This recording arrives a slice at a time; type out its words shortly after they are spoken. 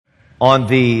on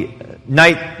the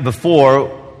night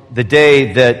before the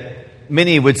day that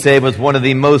many would say was one of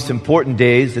the most important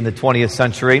days in the 20th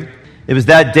century. It was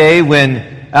that day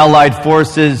when Allied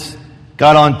forces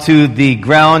got onto the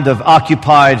ground of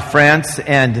occupied France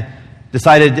and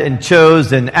decided and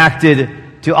chose and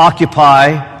acted to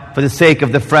occupy for the sake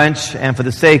of the French and for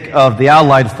the sake of the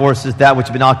Allied forces that which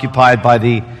had been occupied by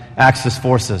the Axis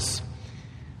forces.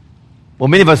 What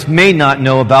many of us may not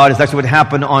know about is actually what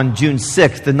happened on June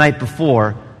 6th, the night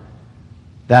before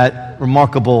that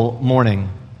remarkable morning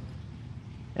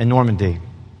in Normandy.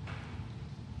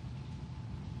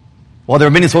 While there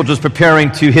were many soldiers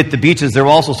preparing to hit the beaches, there were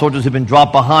also soldiers who had been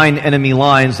dropped behind enemy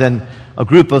lines, and a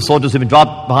group of soldiers who had been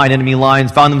dropped behind enemy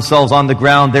lines found themselves on the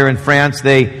ground there in France.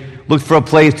 They looked for a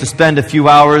place to spend a few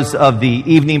hours of the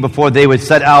evening before they would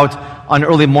set out on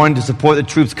early morning to support the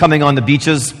troops coming on the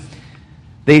beaches.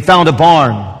 They found a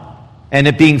barn, and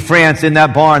it being France, in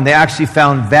that barn, they actually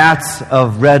found vats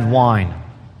of red wine.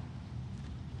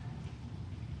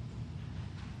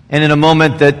 And in a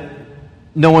moment that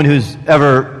no one who's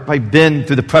ever been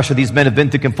through the pressure these men have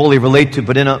been through can fully relate to,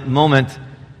 but in a moment,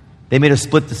 they made a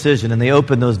split decision, and they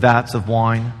opened those vats of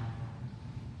wine.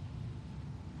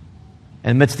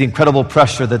 And amidst the incredible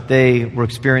pressure that they were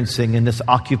experiencing in this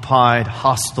occupied,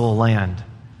 hostile land,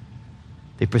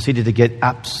 they proceeded to get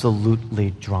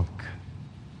absolutely drunk.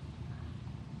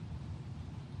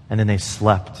 And then they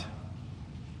slept,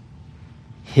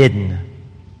 hidden,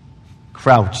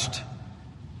 crouched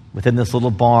within this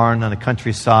little barn on the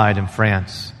countryside in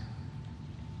France,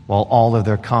 while all of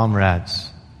their comrades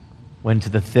went into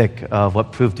the thick of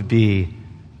what proved to be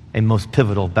a most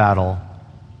pivotal battle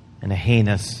in a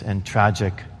heinous and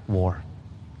tragic war.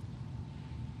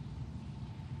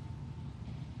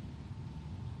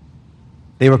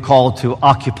 They were called to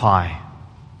occupy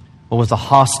what was a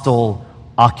hostile,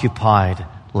 occupied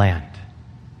land.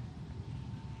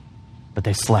 But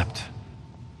they slept,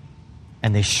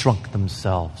 and they shrunk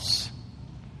themselves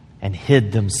and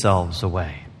hid themselves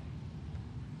away.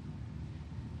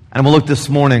 And we'll look this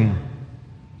morning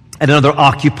at another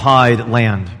occupied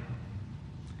land,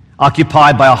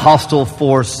 occupied by a hostile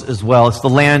force as well. It's the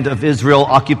land of Israel,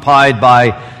 occupied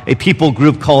by a people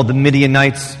group called the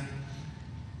Midianites.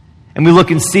 And we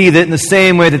look and see that in the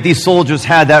same way that these soldiers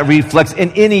had that reflex,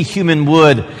 and any human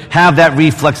would have that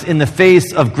reflex in the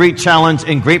face of great challenge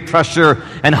and great pressure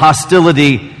and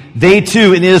hostility, they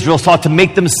too in Israel sought to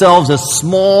make themselves as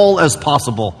small as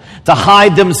possible, to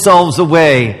hide themselves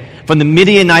away from the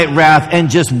Midianite wrath and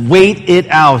just wait it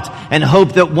out and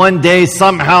hope that one day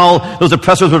somehow those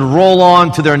oppressors would roll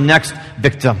on to their next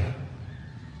victim. And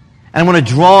I want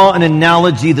to draw an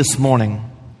analogy this morning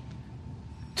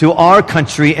to our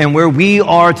country and where we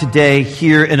are today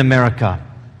here in America.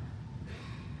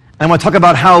 And I want to talk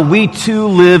about how we too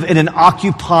live in an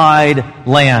occupied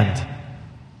land.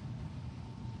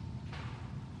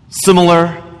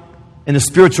 Similar in the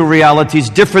spiritual realities,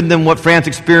 different than what France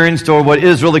experienced or what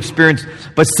Israel experienced,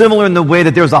 but similar in the way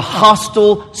that there's a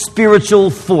hostile spiritual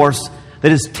force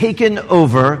that has taken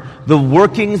over the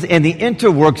workings and the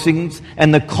interworkings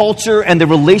and the culture and the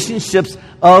relationships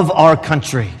of our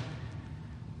country.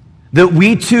 That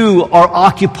we too are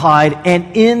occupied,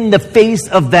 and in the face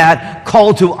of that,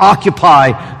 called to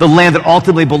occupy the land that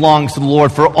ultimately belongs to the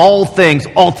Lord, for all things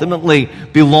ultimately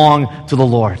belong to the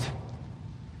Lord.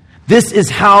 This is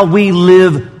how we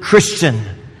live Christian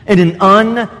in an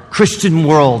un-Christian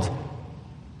world,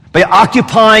 by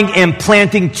occupying and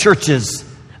planting churches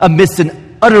amidst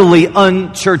an utterly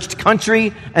unchurched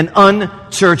country, an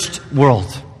unchurched world.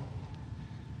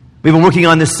 We've been working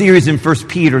on this series in 1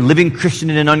 Peter, living Christian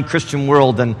in an unchristian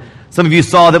world. And some of you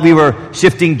saw that we were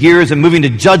shifting gears and moving to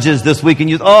Judges this week. And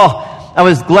you, I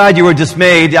was glad you were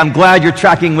dismayed. I'm glad you're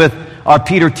tracking with our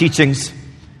Peter teachings.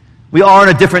 We are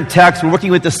in a different text. We're working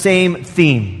with the same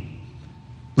theme,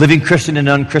 living Christian in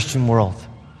an unchristian world.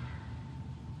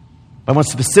 But I want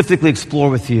to specifically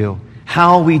explore with you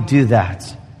how we do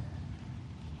that.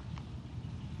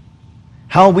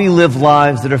 How we live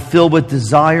lives that are filled with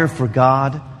desire for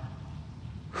God,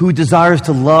 who desires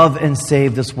to love and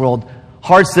save this world.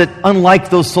 Hearts that, unlike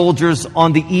those soldiers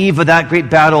on the eve of that great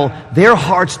battle, their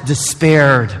hearts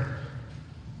despaired.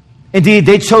 Indeed,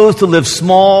 they chose to live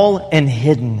small and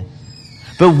hidden.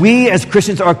 But we as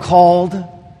Christians are called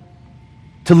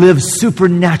to live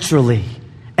supernaturally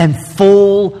and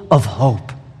full of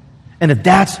hope. And if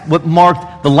that's what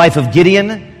marked the life of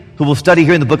Gideon, who we'll study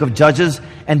here in the book of Judges,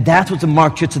 and that's what's to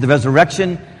mark Church of the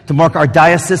Resurrection, to mark our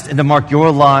diocese, and to mark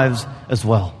your lives as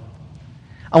well.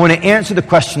 I want to answer the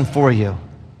question for you.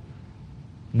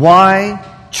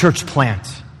 Why church plant?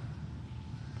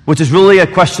 Which is really a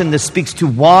question that speaks to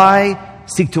why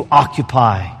seek to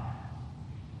occupy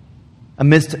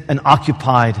amidst an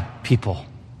occupied people.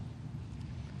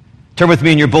 Turn with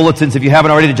me in your bulletins, if you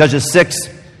haven't already, to Judges 6.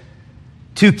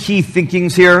 Two key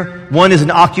thinkings here. One is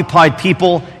an occupied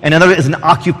people, and another is an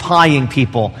occupying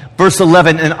people. Verse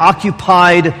 11, an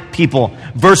occupied people.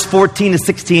 Verse 14 to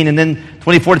 16, and then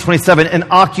 24 to 27, an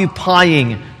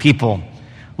occupying people.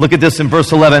 Look at this in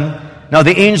verse 11. Now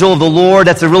the angel of the Lord,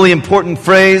 that's a really important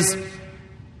phrase.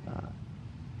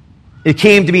 It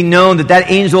came to be known that that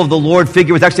angel of the Lord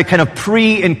figure was actually kind of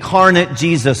pre-incarnate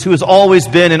Jesus, who has always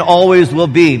been and always will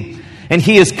be. And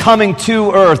he is coming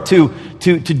to earth to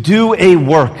do a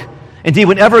work. Indeed,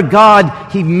 whenever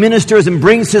God, he ministers and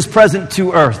brings his presence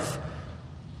to earth,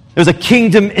 there's a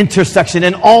kingdom intersection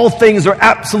and all things are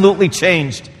absolutely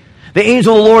changed. The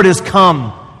angel of the Lord has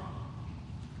come.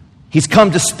 He's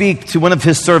come to speak to one of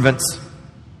his servants.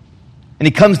 And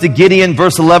he comes to Gideon,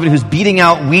 verse 11, who's beating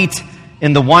out wheat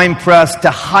in the winepress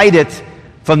to hide it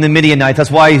from the Midianites.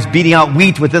 That's why he's beating out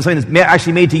wheat with this something that's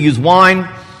actually made to use wine.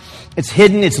 It's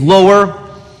hidden, it's lower.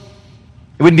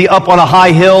 It wouldn't be up on a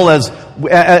high hill as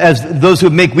those who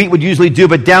make wheat would usually do,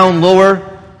 but down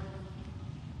lower.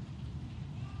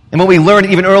 And what we learned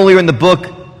even earlier in the book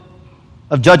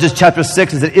of Judges chapter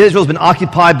 6 is that Israel's been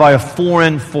occupied by a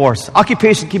foreign force.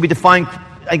 Occupation can be defined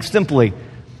simply.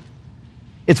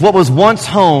 It's what was once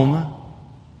home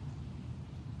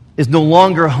is no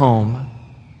longer home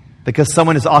because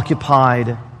someone has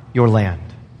occupied your land.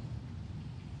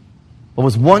 What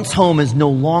was once home is no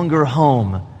longer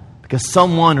home because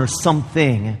someone or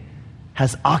something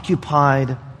has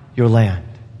occupied your land.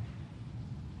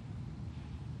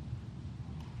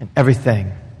 And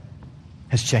everything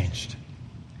has changed.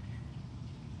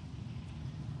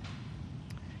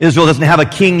 Israel doesn't have a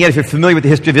king yet. If you're familiar with the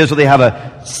history of Israel, they have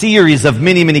a series of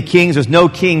many, many kings. There's no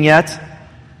king yet.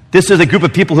 This is a group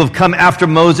of people who have come after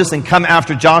Moses and come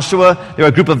after Joshua. They're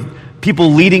a group of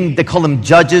people leading, they call them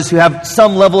judges, who have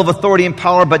some level of authority and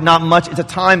power, but not much. It's a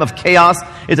time of chaos.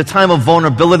 It's a time of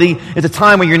vulnerability. It's a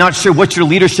time when you're not sure what your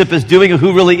leadership is doing or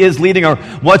who really is leading or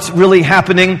what's really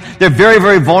happening. They're very,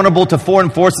 very vulnerable to foreign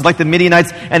forces like the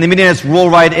Midianites, and the Midianites roll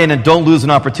right in and don't lose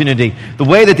an opportunity. The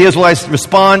way that the Israelites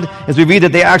respond is we read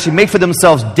that they actually make for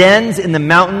themselves dens in the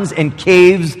mountains and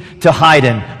caves to hide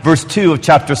in. Verse 2 of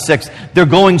chapter 6. They're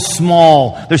going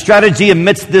small. Their strategy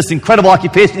amidst this incredible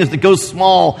occupation is to go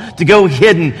small, to go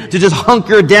hidden, to just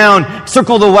hunker down,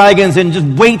 circle the wagons, and just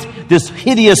wait this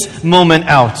hideous moment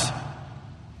out.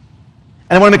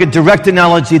 And I want to make a direct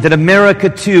analogy that America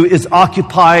too is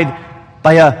occupied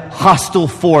by a hostile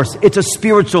force. It's a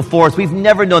spiritual force. We've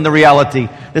never known the reality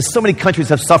that so many countries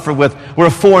have suffered with, where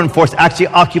a foreign force actually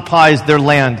occupies their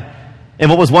land. And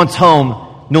what was once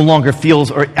home no longer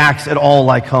feels or acts at all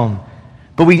like home.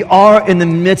 But we are in the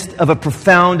midst of a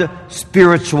profound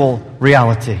spiritual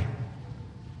reality.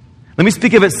 Let me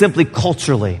speak of it simply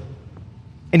culturally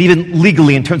and even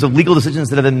legally in terms of legal decisions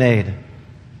that have been made.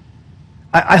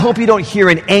 I hope you don't hear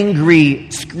an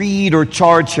angry screed or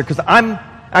charge here, because I'm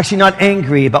actually not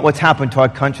angry about what's happened to our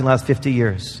country in the last 50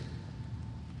 years.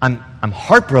 I'm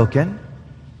heartbroken.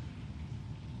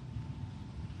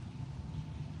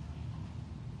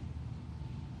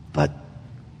 But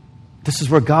this is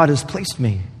where God has placed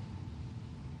me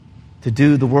to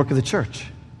do the work of the church.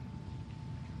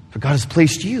 For God has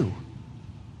placed you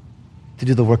to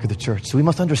do the work of the church. So we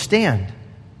must understand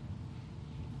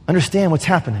what's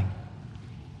happening.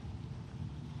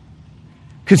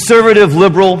 Conservative,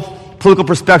 liberal, political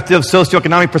perspective,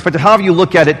 socioeconomic perspective, however you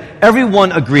look at it,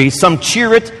 everyone agrees, some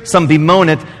cheer it, some bemoan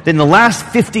it, that in the last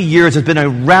 50 years has been a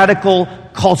radical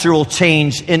cultural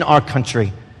change in our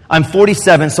country. I'm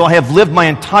 47, so I have lived my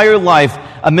entire life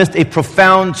amidst a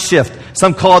profound shift.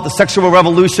 Some call it the sexual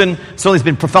revolution. Certainly it's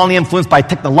been profoundly influenced by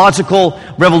technological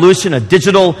revolution, a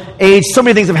digital age. So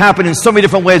many things have happened in so many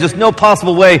different ways. There's no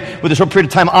possible way with a short period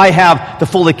of time I have to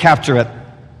fully capture it.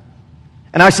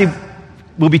 And actually,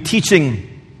 we'll be teaching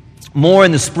more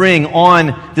in the spring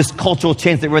on this cultural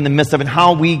change that we're in the midst of and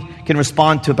how we can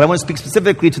respond to it. But I want to speak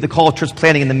specifically to the call of church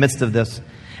planting in the midst of this.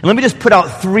 And let me just put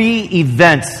out 3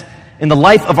 events in the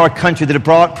life of our country that have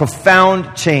brought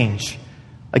profound change.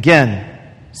 Again,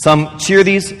 some cheer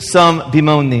these, some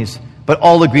bemoan these, but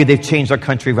all agree they've changed our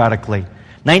country radically.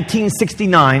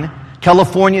 1969,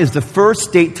 California is the first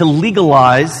state to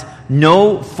legalize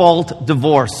no-fault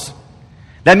divorce.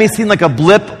 That may seem like a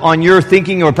blip on your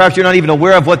thinking, or perhaps you're not even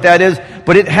aware of what that is,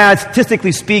 but it has,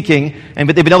 statistically speaking,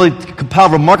 but they've been able to compile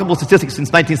remarkable statistics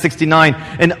since 1969,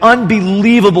 an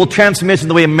unbelievable transformation in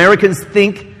the way Americans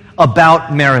think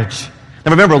about marriage.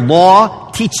 Now remember, law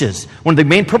law teaches. One of the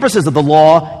main purposes of the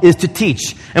law is to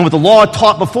teach. And what the law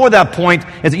taught before that point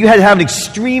is that you had to have an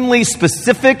extremely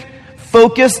specific,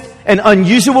 focused, and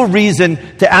unusual reason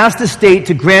to ask the state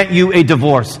to grant you a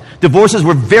divorce. Divorces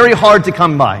were very hard to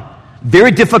come by,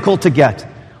 very difficult to get,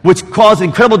 which caused an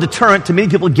incredible deterrent to many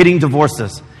people getting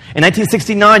divorces. In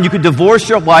 1969, you could divorce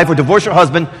your wife or divorce your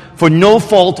husband for no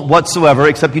fault whatsoever,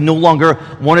 except you no longer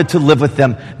wanted to live with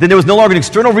them. Then there was no longer an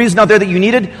external reason out there that you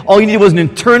needed. All you needed was an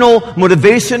internal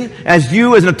motivation as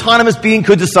you, as an autonomous being,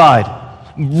 could decide.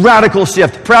 Radical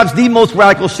shift. Perhaps the most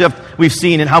radical shift we've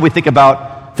seen in how we think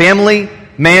about family,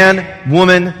 man,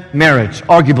 woman, marriage,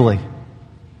 arguably.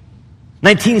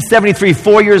 1973,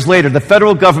 4 years later, the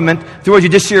federal government, through our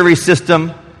judiciary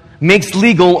system, makes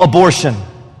legal abortion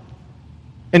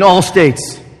in all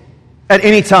states, at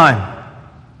any time.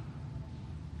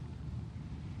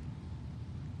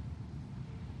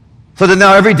 So that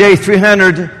now every day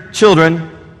 300 children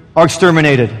are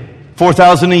exterminated.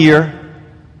 4,000 a year,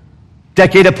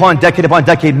 decade upon decade upon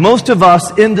decade. Most of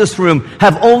us in this room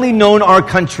have only known our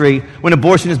country when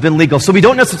abortion has been legal. So we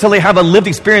don't necessarily have a lived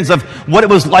experience of what it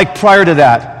was like prior to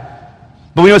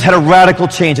that. But we know it's had a radical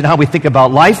change in how we think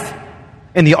about life,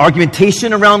 and the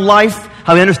argumentation around life,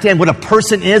 how we understand what a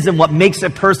person is and what makes a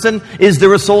person. Is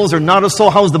there a soul? Is there not a soul?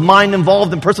 How is the mind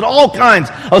involved in person? All kinds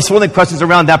of swirling questions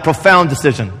around that profound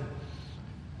decision.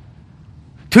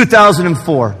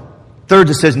 2004, third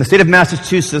decision. The state of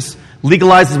Massachusetts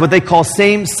legalizes what they call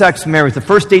same-sex marriage, the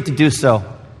first state to do so.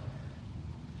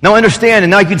 Now understand,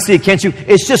 and now you can see it, can't you?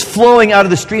 It's just flowing out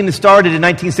of the stream that started in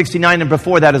 1969 and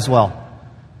before that as well.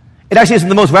 It actually isn't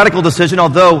the most radical decision,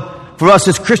 although for us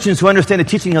as Christians who understand the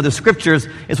teaching of the Scriptures,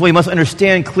 it's what we must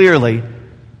understand clearly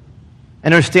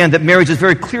and understand that marriage is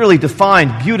very clearly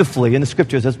defined beautifully in the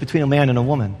Scriptures as between a man and a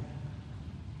woman.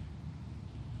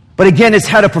 But again, it's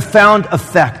had a profound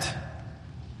effect.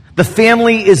 The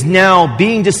family is now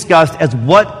being discussed as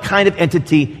what kind of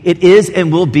entity it is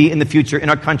and will be in the future in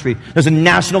our country. There's a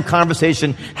national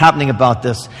conversation happening about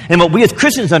this. And what we as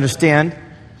Christians understand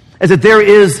is that there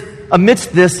is,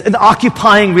 amidst this, an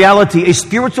occupying reality, a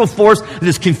spiritual force that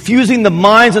is confusing the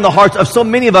minds and the hearts of so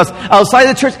many of us outside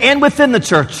of the church and within the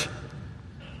church.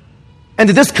 And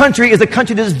that this country is a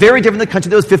country that is very different than the country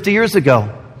that was 50 years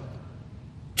ago.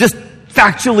 Just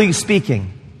factually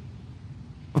speaking.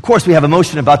 Of course, we have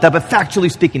emotion about that, but factually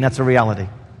speaking, that's a reality.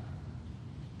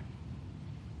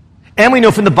 And we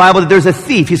know from the Bible that there's a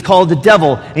thief. He's called the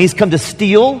devil, and he's come to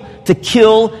steal, to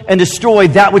kill, and destroy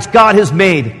that which God has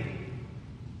made.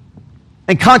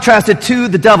 And contrasted to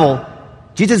the devil,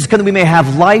 Jesus has come that we may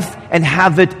have life and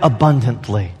have it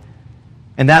abundantly.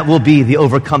 And that will be the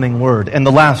overcoming word and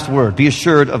the last word. Be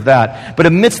assured of that. But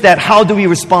amidst that, how do we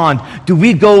respond? Do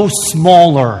we go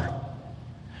smaller?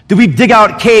 Do we dig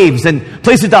out caves and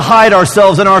places to hide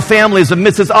ourselves and our families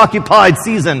amidst this occupied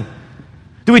season?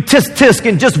 Do we tisk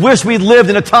and just wish we lived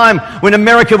in a time when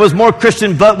America was more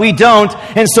Christian, but we don't?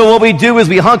 And so what we do is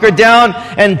we hunker down,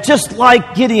 and just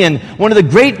like Gideon, one of the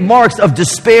great marks of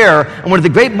despair and one of the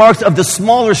great marks of the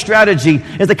smaller strategy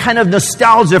is a kind of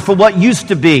nostalgia for what used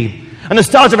to be. A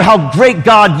nostalgia for how great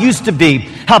God used to be,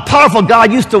 how powerful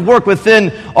God used to work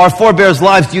within our forebears'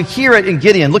 lives. Do you hear it in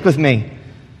Gideon? Look with me.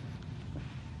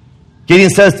 Gideon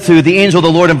says to the angel of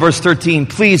the Lord in verse 13,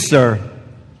 "Please, sir."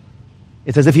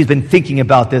 It's as if he's been thinking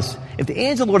about this. If the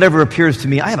angel of the Lord ever appears to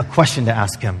me, I have a question to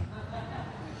ask him.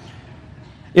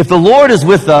 If the Lord is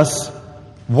with us,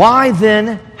 why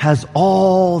then has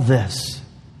all this?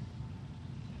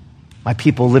 My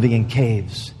people living in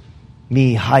caves,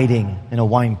 me hiding in a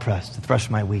winepress to thresh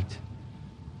my wheat,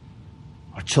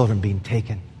 our children being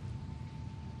taken,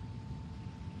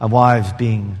 our wives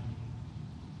being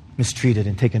mistreated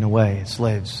and taken away as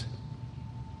slaves.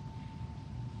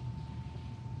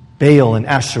 Baal and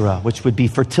Asherah, which would be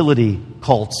fertility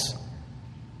cults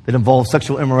that involve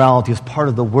sexual immorality as part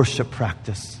of the worship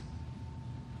practice.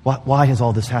 Why has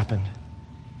all this happened?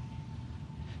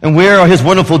 And where are his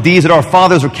wonderful deeds that our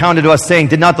fathers recounted to us, saying,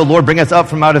 "Did not the Lord bring us up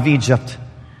from out of Egypt?"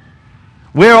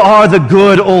 Where are the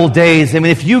good old days? I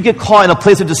mean, if you get caught in a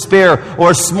place of despair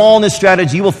or a smallness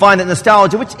strategy, you will find that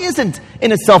nostalgia, which isn't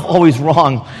in itself always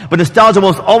wrong, but nostalgia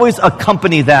will always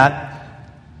accompany that.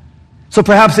 So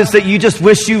perhaps it's that you just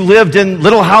wish you lived in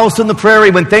Little House on the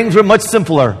Prairie when things were much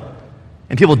simpler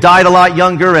and people died a lot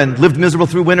younger and lived miserable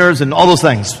through winters and all those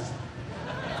things.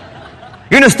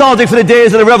 You're nostalgic for the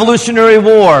days of the Revolutionary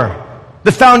War,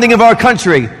 the founding of our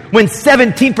country, when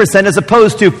 17% as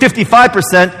opposed to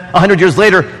 55% 100 years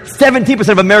later, 17%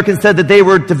 of Americans said that they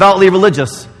were devoutly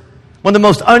religious. One of the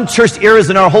most unchurched eras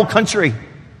in our whole country.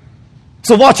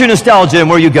 So watch your nostalgia and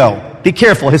where you go. Be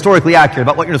careful, historically accurate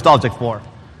about what you're nostalgic for.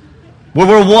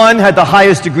 World War I had the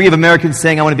highest degree of Americans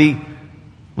saying, I want to be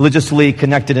religiously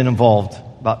connected and involved,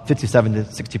 about 57 to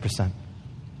 60%.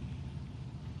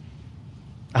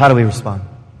 How do we respond?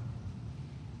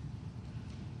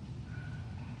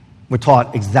 We're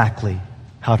taught exactly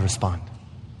how to respond.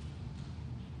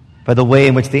 By the way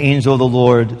in which the angel of the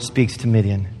Lord speaks to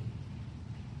Midian.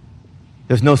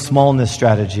 There's no smallness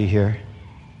strategy here.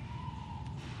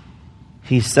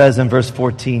 He says in verse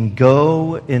 14,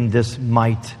 go in this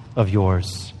might of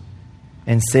yours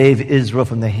and save Israel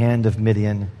from the hand of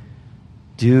Midian.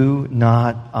 Do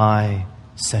not I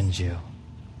send you?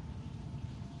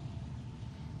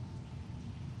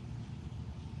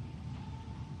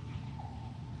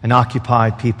 An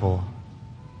occupied people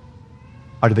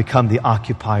are to become the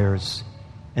occupiers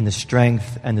in the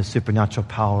strength and the supernatural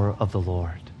power of the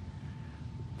Lord.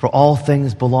 For all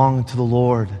things belong to the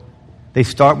Lord. They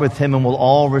start with Him and will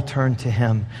all return to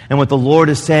Him. And what the Lord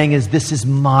is saying is, this is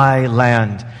my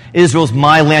land. Israel's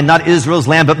my land, not Israel's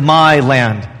land, but my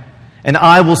land. And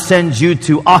I will send you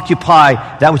to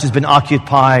occupy that which has been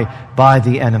occupied by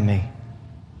the enemy.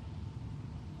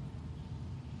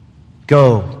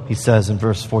 Go, he says in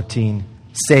verse 14.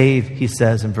 Save, he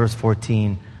says in verse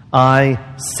 14. I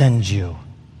send you.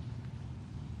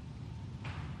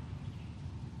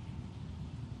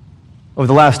 Over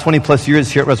the last 20 plus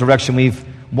years here at Resurrection, we've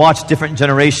watched different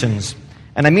generations.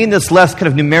 And I mean this less kind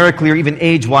of numerically or even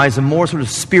age-wise and more sort of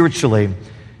spiritually.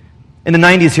 In the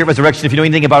 90s here at Resurrection, if you know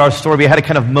anything about our story, we had a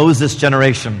kind of Moses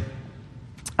generation.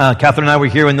 Catherine and I were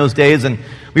here in those days, and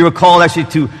we were called actually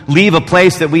to leave a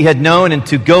place that we had known and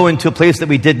to go into a place that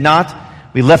we did not.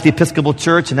 We left the Episcopal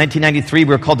Church in 1993. We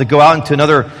were called to go out into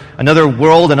another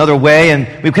world, another way, and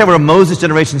we kind of were a Moses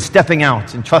generation stepping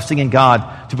out and trusting in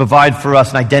God to provide for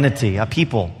us an identity, a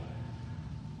people.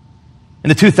 In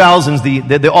the 2000s,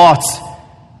 the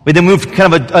aughts, we then moved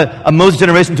kind of a Moses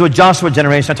generation to a Joshua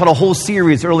generation. I taught a whole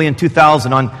series early in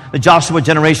 2000 on the Joshua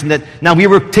generation that now we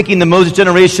were taking the Moses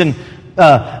generation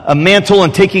a mantle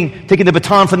and taking the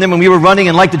baton from them, and we were running,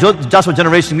 and like the Joshua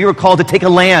generation, we were called to take a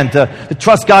land, to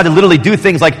trust God to literally do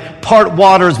things like part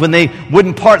waters when they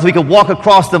wouldn't part, so we could walk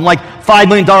across them, like $5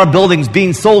 million buildings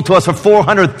being sold to us for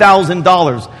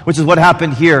 $400,000, which is what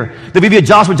happened here. That we'd be a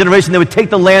Joshua generation that would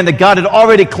take the land that God had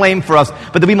already claimed for us,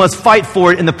 but that we must fight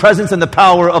for it in the presence and the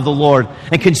power of the Lord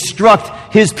and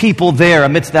construct His people there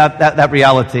amidst that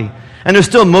reality. And there's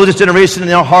still Moses generation in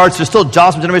our hearts. There's still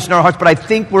Joshua generation in our hearts. But I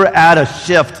think we're at a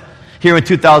shift here in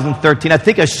 2013. I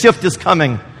think a shift is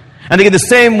coming. I think in the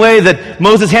same way that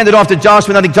Moses handed off to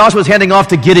Joshua, and I think Joshua is handing off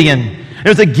to Gideon.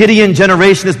 There's a Gideon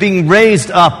generation that's being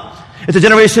raised up. It's a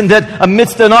generation that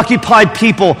amidst an occupied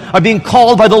people are being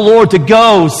called by the Lord to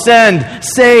go, send,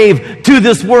 save, do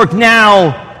this work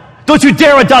now. Don't you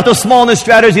dare adopt a smallness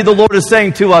strategy, the Lord is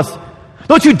saying to us.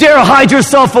 Don't you dare hide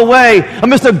yourself away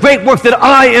amidst the great work that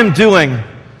I am doing,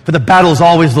 for the battle is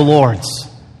always the Lord's.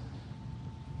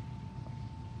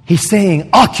 He's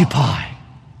saying, occupy.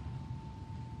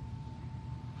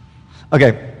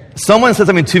 Okay, someone said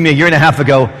something to me a year and a half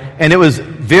ago, and it was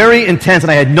very intense,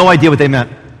 and I had no idea what they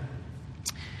meant.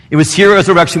 It was here at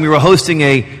Resurrection. We were hosting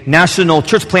a national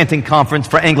church planting conference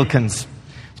for Anglicans.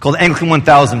 It's called Anglican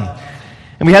 1000.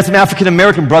 And we had some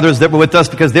African-American brothers that were with us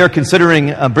because they're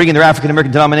considering bringing their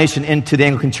African-American denomination into the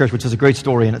Anglican Church, which is a great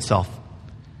story in itself.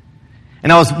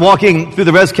 And I was walking through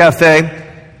the Res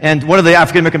Cafe, and one of the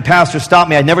African-American pastors stopped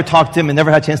me. I'd never talked to him and never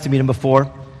had a chance to meet him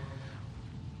before.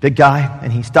 Big guy,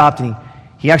 and he stopped, and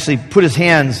he actually put his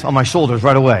hands on my shoulders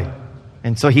right away.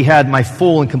 And so he had my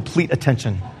full and complete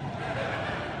attention.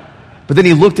 But then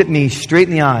he looked at me straight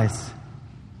in the eyes,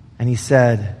 and he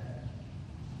said,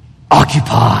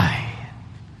 occupy.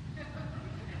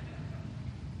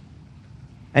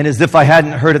 And as if I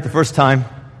hadn't heard it the first time,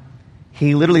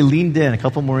 he literally leaned in a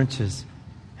couple more inches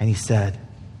and he said,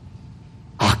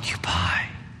 occupy.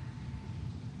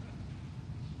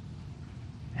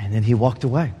 And then he walked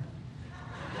away.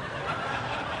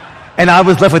 And I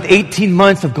was left with 18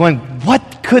 months of going,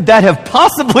 what could that have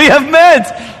possibly have meant?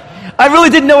 I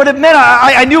really didn't know what it meant.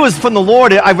 I knew it was from the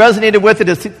Lord. I resonated with it.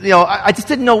 I just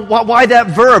didn't know why that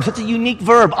verb, such a unique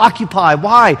verb, occupy.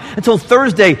 Why? Until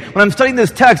Thursday, when I'm studying this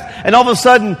text, and all of a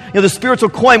sudden, the spiritual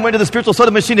coin went to the spiritual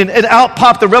soda machine, and out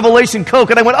popped the Revelation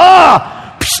Coke, and I went,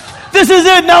 this is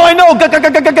it. Now I know.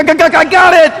 I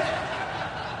got it.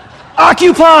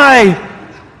 Occupy.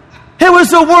 It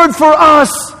was a word for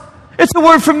us. It's a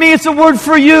word for me. It's a word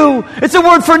for you. It's a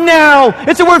word for now.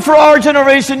 It's a word for our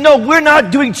generation. No, we're not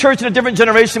doing church in a different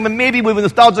generation, but maybe we would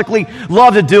nostalgically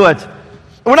love to do it.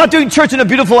 We're not doing church in a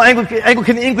beautiful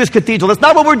Anglican English cathedral. That's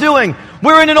not what we're doing.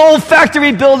 We're in an old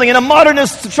factory building in a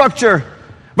modernist structure.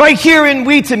 Right here in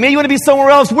Wheaton. Maybe you want to be somewhere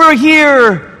else. We're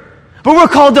here. But we're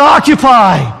called to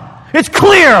occupy. It's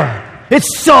clear.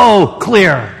 It's so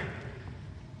clear.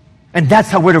 And that's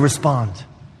how we're to respond.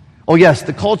 Oh yes,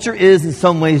 the culture is in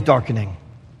some ways darkening.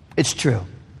 It's true.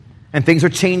 And things are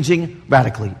changing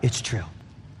radically. It's true.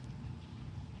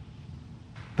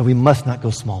 But we must not go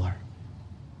smaller.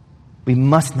 We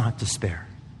must not despair.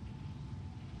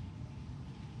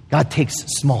 God takes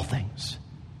small things,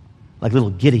 like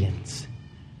little Gideons.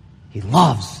 He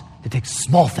loves to take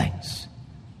small things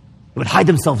that would hide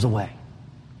themselves away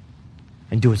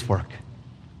and do his work.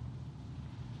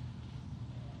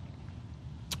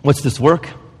 What's this work?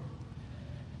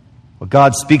 Well,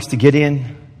 God speaks to Gideon,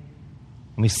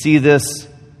 and we see this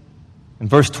in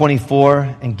verse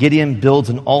 24, and Gideon builds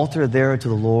an altar there to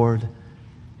the Lord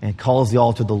and calls the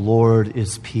altar, "The Lord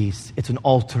is peace." It's an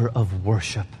altar of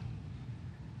worship.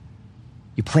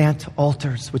 You plant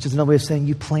altars, which is another way of saying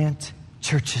you plant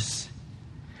churches.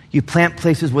 You plant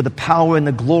places where the power and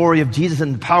the glory of Jesus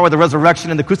and the power of the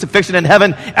resurrection and the crucifixion in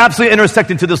heaven absolutely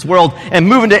intersect into this world and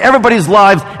move into everybody's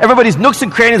lives, everybody's nooks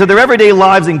and crannies of their everyday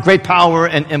lives in great power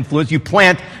and influence. You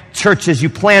plant churches, you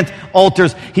plant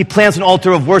altars. He plants an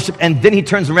altar of worship, and then he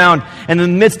turns around, and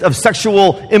in the midst of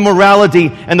sexual immorality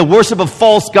and the worship of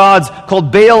false gods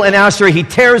called Baal and Asherah, he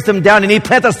tears them down, and he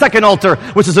plants a second altar,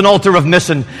 which is an altar of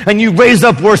mission. And you raise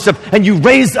up worship, and you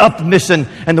raise up mission,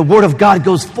 and the word of God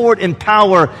goes forward in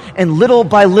power, and little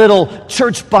by little,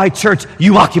 church by church,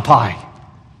 you occupy.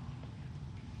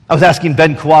 I was asking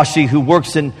Ben Kwashi, who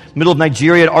works in the middle of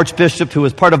Nigeria, Archbishop, who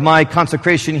was part of my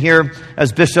consecration here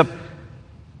as bishop.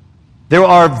 There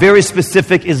are very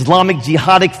specific Islamic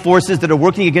jihadic forces that are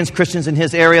working against Christians in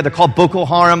his area. They're called Boko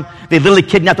Haram. They literally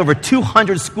kidnapped over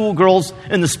 200 schoolgirls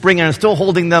in the spring and are still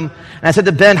holding them. And I said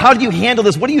to Ben, how do you handle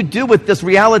this? What do you do with this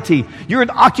reality? You're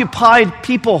an occupied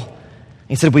people. And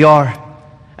he said, we are.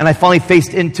 And I finally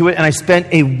faced into it, and I spent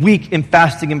a week in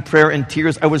fasting and prayer and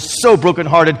tears. I was so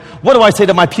brokenhearted. What do I say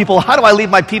to my people? How do I lead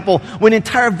my people when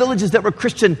entire villages that were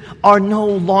Christian are no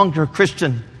longer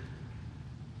Christian?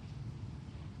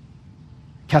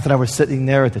 Kath and I were sitting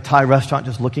there at the Thai restaurant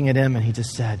just looking at him, and he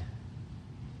just said,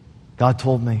 God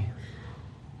told me,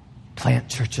 plant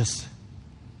churches.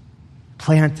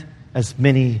 Plant as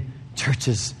many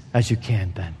churches as you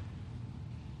can, Ben.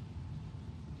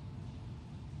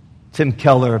 Tim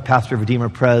Keller, pastor of Redeemer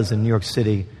Pres in New York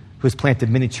City, who has planted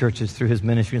many churches through his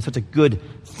ministry and such a good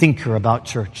thinker about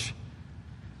church,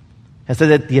 has said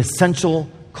that the essential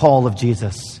call of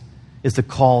Jesus is the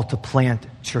call to plant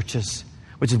churches.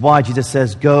 Which is why Jesus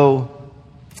says, go,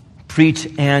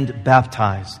 preach, and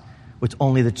baptize, which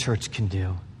only the church can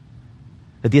do.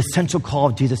 That the essential call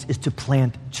of Jesus is to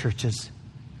plant churches.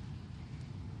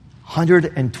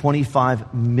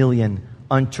 125 million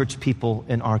unchurched people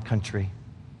in our country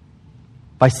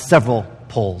by several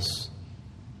polls.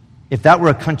 If that were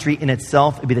a country in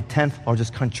itself, it'd be the 10th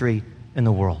largest country in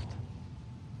the world.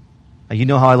 Now, you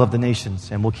know how I love the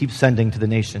nations, and we'll keep sending to the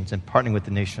nations and partnering with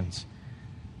the nations.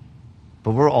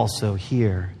 But we're also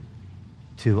here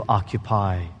to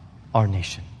occupy our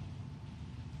nation.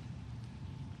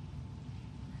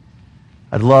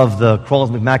 I'd love the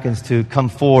Crowells McMackins to come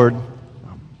forward.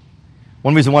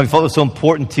 One reason why we felt it was so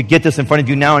important to get this in front of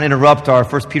you now and interrupt our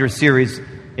 1 Peter series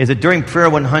is that during Prayer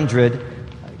 100,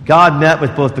 God met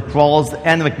with both the Crowells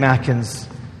and the McMackins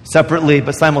separately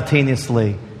but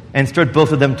simultaneously and stirred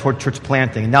both of them toward church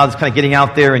planting. And now it's kind of getting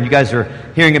out there, and you guys are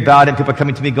hearing about it, and people are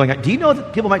coming to me going, do you know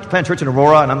that people might plant church in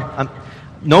Aurora? And I'm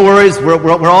no worries,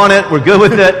 we're on it, we're good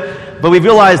with it. But we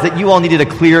realized that you all needed a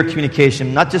clear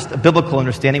communication, not just a biblical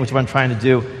understanding, which is what I'm trying to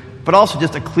do, but also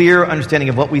just a clear understanding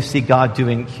of what we see God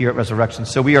doing here at Resurrection.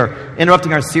 So we are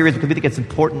interrupting our series because we think it's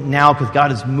important now because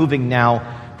God is moving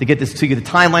now to get this to you. The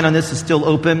timeline on this is still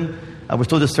open. We're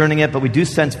still discerning it, but we do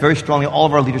sense very strongly all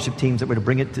of our leadership teams that we're to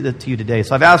bring it to you today.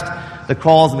 So I've asked the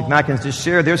Crowells and McMackins to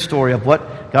share their story of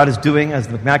what God is doing as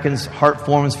the McMackins' heart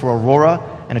forms for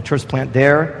Aurora and a church plant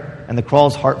there, and the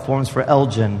Crowells' heart forms for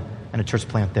Elgin and a church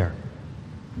plant there.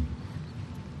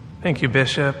 Thank you,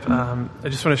 Bishop. I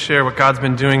just want to share what God's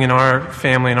been doing in our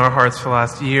family and our hearts for the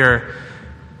last year.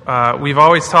 We've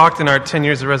always talked in our 10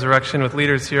 years of Resurrection with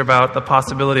leaders here about the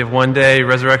possibility of one day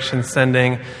Resurrection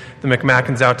sending the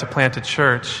McMackins out to plant a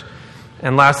church.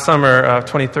 And last summer of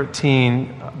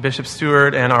 2013, Bishop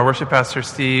Stewart and our worship pastor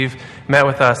Steve met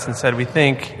with us and said, we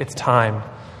think it's time.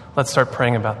 Let's start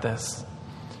praying about this.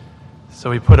 So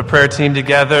we put a prayer team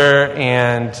together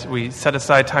and we set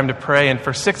aside time to pray. And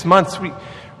for 6 months, we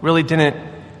really didn't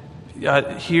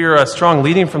hear a strong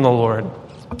leading from the Lord.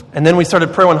 And then we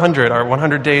started Prayer 100, our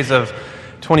 100 days of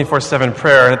 24/7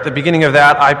 prayer. And at the beginning of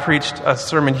that, I preached a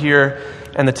sermon here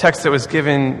And the text that was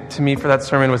given to me for that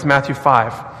sermon was Matthew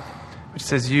 5, which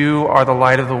says, "You are the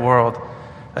light of the world.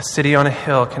 A city on a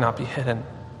hill cannot be hidden."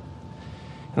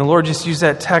 And the Lord just used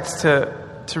that text to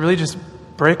really just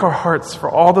break our hearts for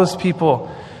all those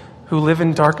people who live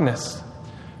in darkness,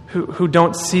 who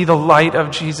don't see the light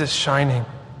of Jesus shining.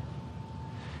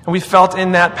 And we felt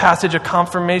in that passage a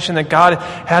confirmation that God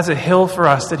has a hill for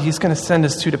us that He's going to send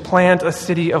us to plant a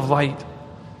city of light.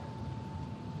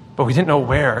 But we didn't know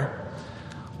where.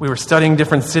 We were studying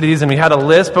different cities and we had a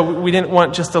list, but we didn't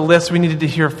want just a list. We needed to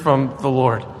hear from the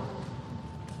Lord.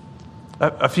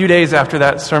 A few days after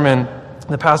that sermon,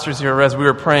 the pastors here at Res, we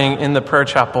were praying in the prayer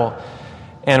chapel,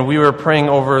 and we were praying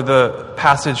over the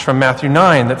passage from Matthew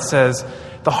 9 that says,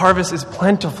 "The harvest is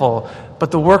plentiful, but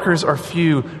the workers are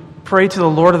few. Pray to the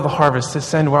Lord of the harvest to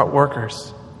send out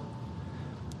workers."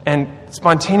 And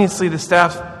spontaneously, the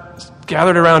staff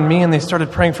gathered around me and they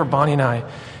started praying for Bonnie and I.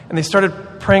 And they started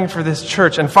praying for this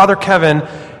church. And Father Kevin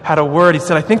had a word. He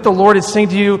said, "I think the Lord is saying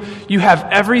to you, you have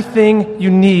everything you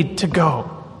need to go."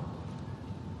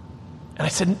 And I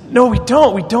said, "No, we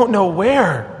don't. We don't know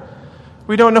where.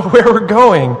 We don't know where we're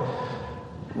going."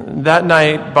 That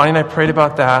night, Bonnie and I prayed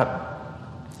about that.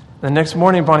 The next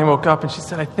morning, Bonnie woke up and she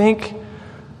said, I think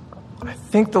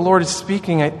the Lord is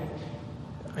speaking. I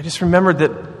just remembered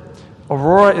that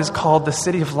Aurora is called the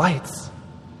City of Lights.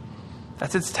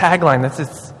 That's its tagline.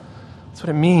 That's what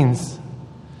it means.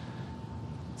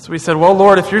 So we said, "Well,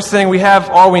 Lord, if you're saying we have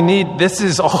all we need, this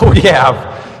is all we have.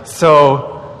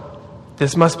 So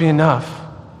this must be enough.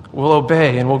 We'll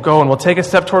obey and we'll go and we'll take a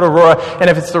step toward Aurora. And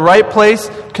if it's the right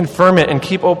place, confirm it and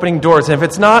keep opening doors. And if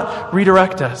it's not,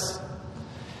 redirect us."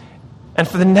 And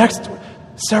for the next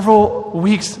several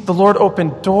weeks, the Lord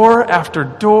opened door after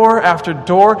door after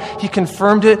door. He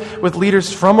confirmed it with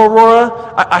leaders from Aurora.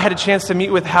 I had a chance to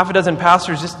meet with half a dozen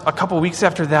pastors just a couple weeks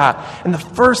after that. And the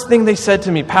first thing they said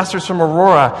to me, pastors from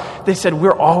Aurora, they said,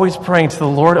 "We're always praying to the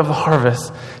Lord of the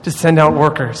harvest to send out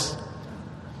workers."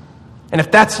 And if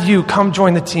that's you, come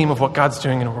join the team of what God's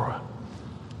doing in Aurora.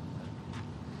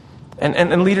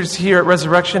 And leaders here at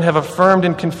Resurrection have affirmed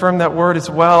and confirmed that word as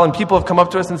well. And people have come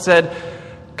up to us and said,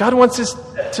 "God wants us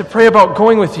to pray about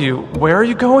going with you." Where are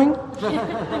you going?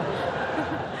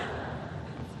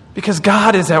 Because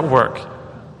God is at work.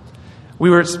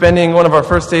 We were spending one of our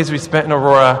first days we spent in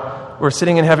Aurora. We were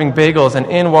sitting and having bagels, and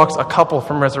in walks a couple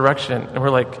from Resurrection. And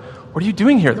we're like, "What are you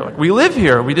doing here?" They're like, "We live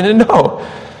here. We didn't know."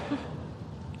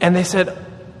 And they said,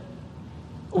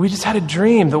 "We just had a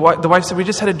dream." The wife said, "We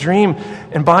just had a dream.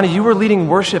 And Bonnie, you were leading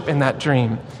worship in that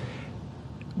dream.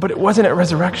 But it wasn't at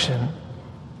Resurrection."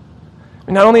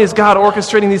 Not only is God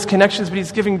orchestrating these connections, but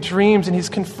He's giving dreams and He's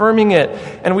confirming it.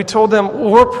 And we told them, "Well,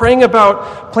 we're praying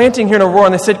about planting here in Aurora."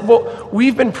 And they said, "Well,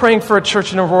 we've been praying for a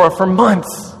church in Aurora for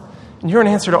months. And you're an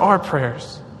answer to our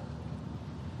prayers."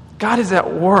 God is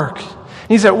at work.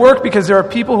 He's at work because there are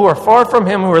people who are far from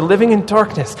Him, who are living in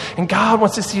darkness. And God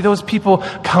wants to see those people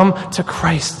come to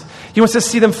Christ. He wants to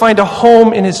see them find a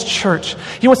home in His church.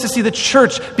 He wants to see the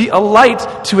church be a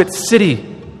light to its city.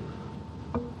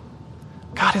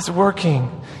 God is working.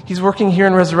 He's working here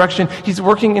in Resurrection. He's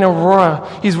working in Aurora.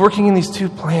 He's working in these two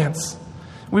plants.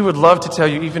 We would love to tell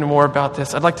you even more about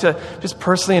this. I'd like to just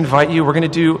personally invite you. We're going to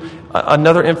do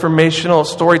another informational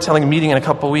storytelling meeting in a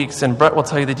couple weeks, and Brett will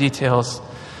tell you the details.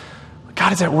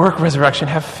 God is at work, Resurrection.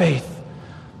 Have faith.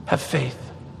 Have faith.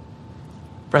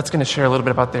 Brett's going to share a little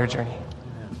bit about their journey.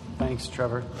 Thanks,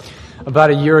 Trevor.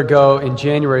 About a year ago in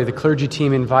January, the clergy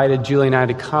team invited Julie and I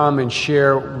to come and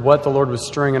share what the Lord was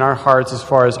stirring in our hearts as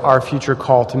far as our future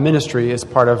call to ministry as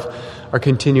part of our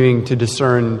continuing to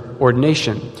discern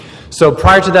ordination. So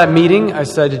prior to that meeting, I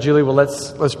said to Julie, "Well,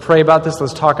 let's pray about this.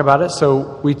 Let's talk about it."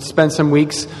 So we spent some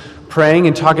weeks praying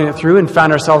and talking it through and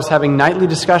found ourselves having nightly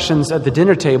discussions at the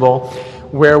dinner table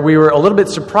where we were a little bit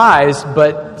surprised,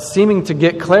 but seeming to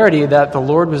get clarity that the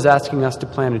Lord was asking us to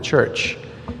plant a church.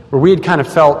 Where we had kind of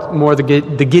felt more the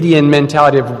Gideon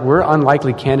mentality of we're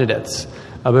unlikely candidates.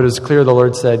 But it was clear the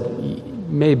Lord said,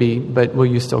 "Maybe, but will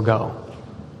you still go?"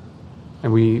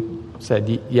 And we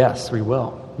said, "Yes, we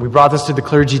will." We brought this to the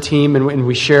clergy team and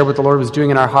we shared what the Lord was doing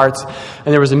in our hearts.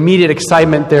 And there was immediate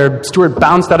excitement there. Stuart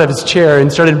bounced out of his chair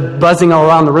and started buzzing all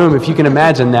around the room. If you can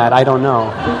imagine that, I don't know.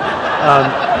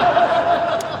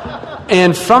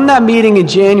 And from that meeting in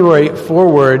January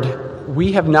forward,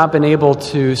 we have not been able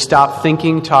to stop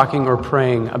thinking, talking, or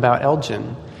praying about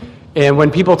Elgin. And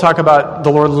when people talk about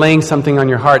the Lord laying something on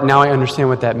your heart, now I understand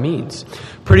what that means.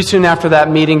 Pretty soon after that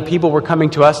meeting, people were coming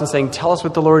to us and saying, tell us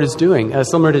what the Lord is doing.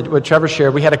 Similar to what Trevor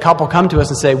shared, we had a couple come to us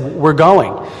and say, we're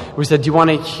going. We said, do you want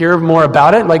to hear more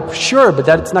about it? Like, sure, but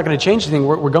that's not going to change anything.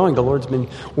 We're going. The Lord's been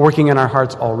working in our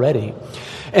hearts already.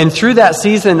 And through that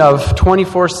season of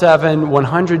 24/7,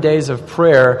 100 days of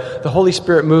prayer, the Holy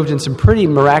Spirit moved in some pretty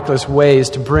miraculous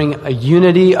ways to bring a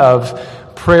unity of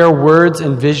prayer words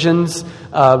and visions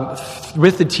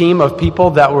with the team of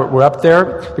people that were up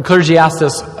there. The clergy asked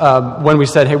us when we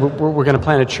said, hey, we're going to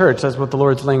plant a church. That's what the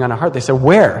Lord's laying on our heart. They said,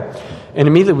 where? And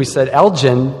immediately we said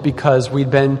Elgin, because we'd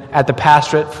been at the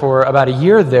pastorate for about a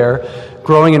year there,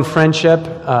 growing in friendship,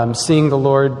 seeing the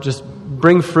Lord just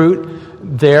bring fruit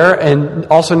there, and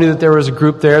also knew that there was a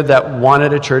group there that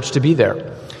wanted a church to be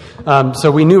there.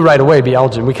 So we knew right away it'd be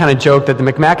Elgin. We kind of joked that the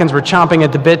McMackins were chomping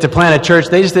at the bit to plant a church.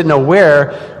 They just didn't know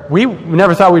where. We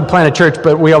never thought we'd plant a church,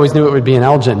 but we always knew it would be in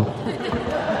Elgin.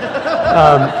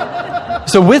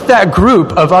 So with that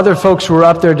group of other folks who were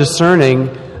up there discerning,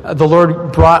 the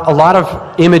Lord brought a lot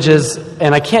of images,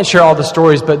 and I can't share all the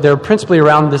stories, but they're principally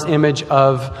around this image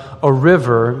of a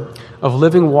river of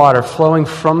living water flowing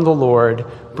from the Lord,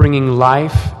 bringing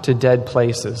life to dead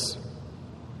places.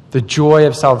 The joy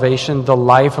of salvation, the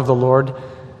life of the Lord.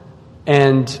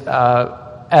 And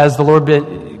as the Lord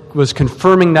was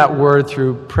confirming that word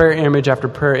through prayer image after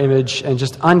prayer image and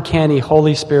just uncanny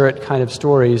Holy Spirit kind of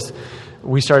stories,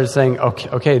 we started saying,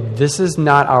 okay, this is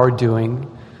not our doing.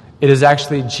 It is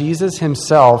actually Jesus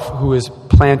himself who is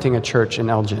planting a church in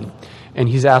Elgin. And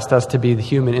he's asked us to be the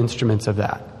human instruments of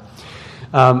that.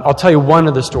 I'll tell you one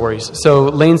of the stories. So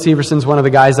Lane Severson's one of the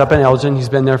guys up in Elgin. He's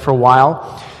been there for a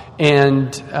while.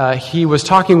 And he was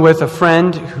talking with a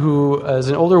friend who is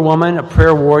an older woman, a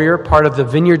prayer warrior, part of the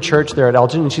Vineyard Church there at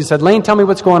Elgin. And she said, Lane, tell me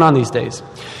what's going on these days.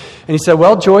 And he said,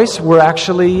 well, Joyce, we're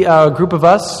actually a group of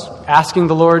us asking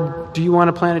the Lord, do you want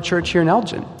to plant a church here in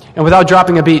Elgin? And without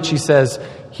dropping a beat, she says,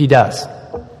 he does.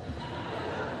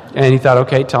 And he thought,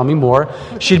 okay, tell me more.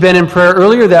 She'd been in prayer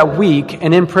earlier that week,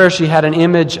 and in prayer she had an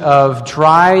image of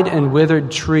dried and withered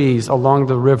trees along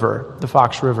the river, the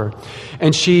Fox River.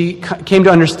 And she came to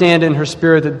understand in her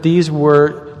spirit that these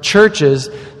were churches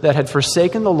that had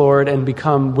forsaken the Lord and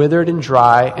become withered and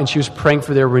dry, and she was praying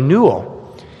for their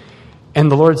renewal.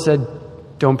 And the Lord said,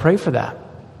 don't pray for that.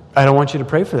 I don't want you to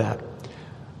pray for that.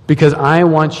 Because I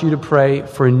want you to pray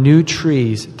for new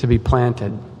trees to be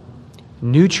planted.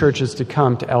 New churches to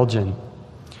come to Elgin.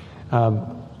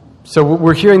 So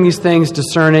we're hearing these things,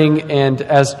 discerning, and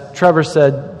as Trevor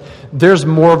said, there's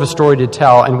more of a story to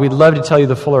tell, and we'd love to tell you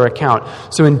the fuller account.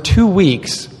 So in 2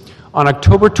 weeks, on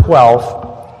October 12th,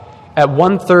 at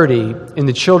 1:30 in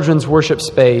the children's worship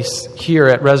space here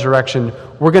at Resurrection,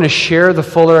 we're going to share the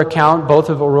fuller account, both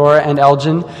of Aurora and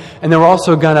Elgin, and then we're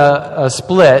also going to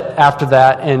split after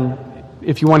that, and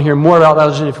if you want to hear more about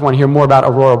Elgin, if you want to hear more about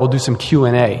Aurora, we'll do some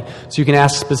Q&A. So you can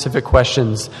ask specific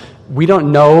questions. We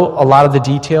don't know a lot of the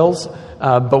details,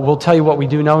 but we'll tell you what we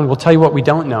do know, and we'll tell you what we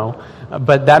don't know.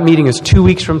 But that meeting is 2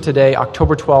 weeks from today,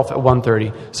 October 12th at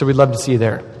 1:30. So we'd love to see you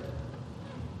there.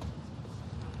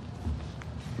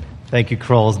 Thank you,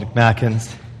 Crowells,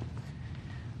 McMackins.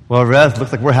 Well, Rez,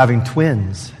 looks like we're having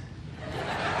twins.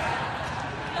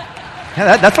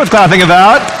 Yeah, that's what it's clapping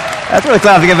about. That's what it's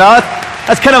clapping about.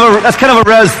 That's kind of a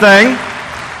Rez thing.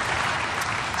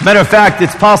 As a matter of fact,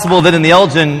 it's possible that in the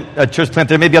Elgin church plant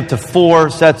there may be up to 4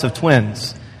 sets of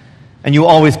twins. And you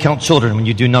always count children when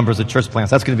you do numbers of church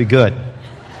plants. That's going to be good.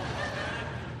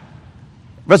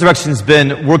 Resurrection's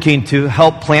been working to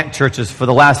help plant churches for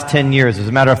the last 10 years. As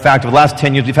a matter of fact, over the last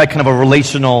 10 years, we've had kind of a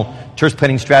relational church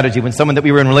planting strategy. When someone that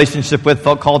we were in relationship with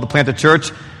felt called to plant a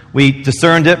church, we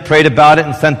discerned it, prayed about it,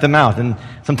 and sent them out. And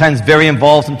sometimes very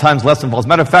involved, sometimes less involved. As a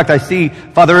matter of fact, I see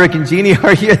Father Eric and Jeannie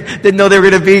are here. Didn't know they were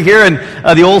going to be here. And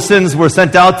the Olsons were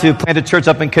sent out to plant a church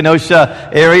up in Kenosha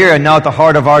area, and now at the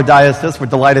heart of our diocese. We're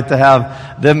delighted to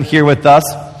have them here with us.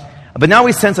 But now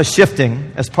we sense a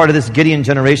shifting as part of this Gideon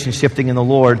generation shifting in the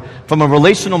Lord from a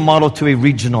relational model to a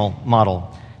regional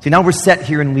model. See, now we're set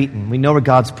here in Wheaton. We know where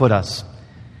God's put us.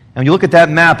 And when you look at that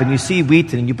map and you see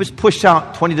Wheaton, and you just push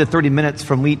out 20 to 30 minutes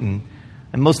from Wheaton,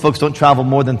 and most folks don't travel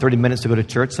more than 30 minutes to go to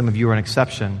church. Some of you are an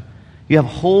exception. You have a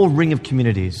whole ring of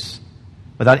communities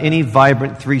without any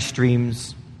vibrant 3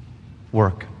 streams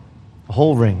work. A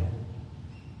whole ring.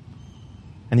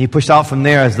 And you push out from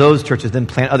there as those churches then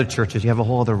plant other churches. You have a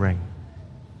whole other ring.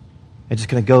 It just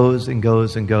kind of goes and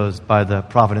goes and goes by the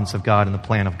providence of God and the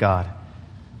plan of God.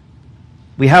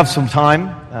 We have some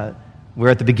time. We're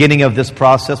at the beginning of this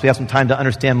process. We have some time to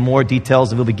understand more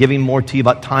details, and we'll be giving more to you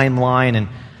about timeline and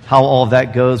how all of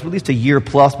that goes. At least a year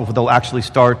plus before they'll actually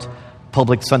start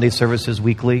public Sunday services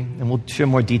weekly, and we'll share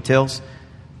more details.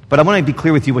 But I want to be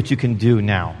clear with you what you can do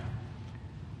now.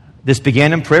 This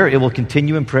began in prayer. It will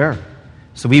continue in prayer.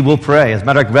 So we will pray. As a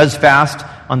matter of fact, Res Fast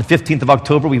on the 15th of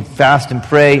October, we fast and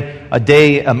pray a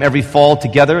day every fall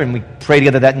together, and we pray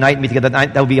together that night, meet together that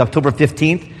night. That will be October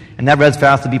 15th, and that Res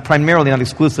Fast will be primarily, not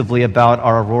exclusively, about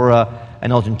our Aurora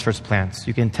and Elgin church plants.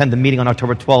 You can attend the meeting on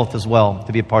October 12th as well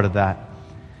to be a part of that.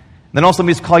 Then also, let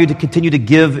me just call you to continue to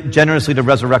give generously to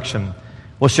Resurrection.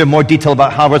 We'll share more detail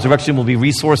about how Resurrection will be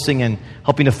resourcing and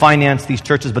helping to finance these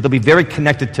churches, but they'll be very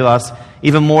connected to us,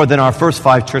 even more than our first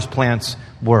 5 church plants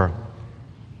were.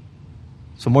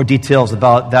 So more details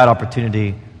about that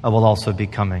opportunity will also be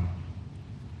coming.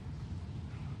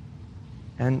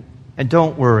 And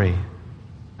don't worry.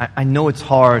 I know it's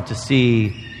hard to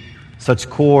see such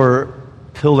core,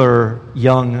 pillar,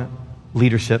 young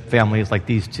leadership families like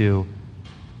these two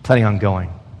planning on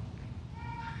going.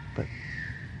 But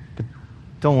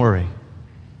don't worry.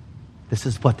 This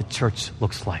is what the church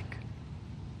looks like.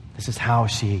 This is how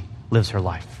she lives her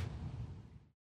life.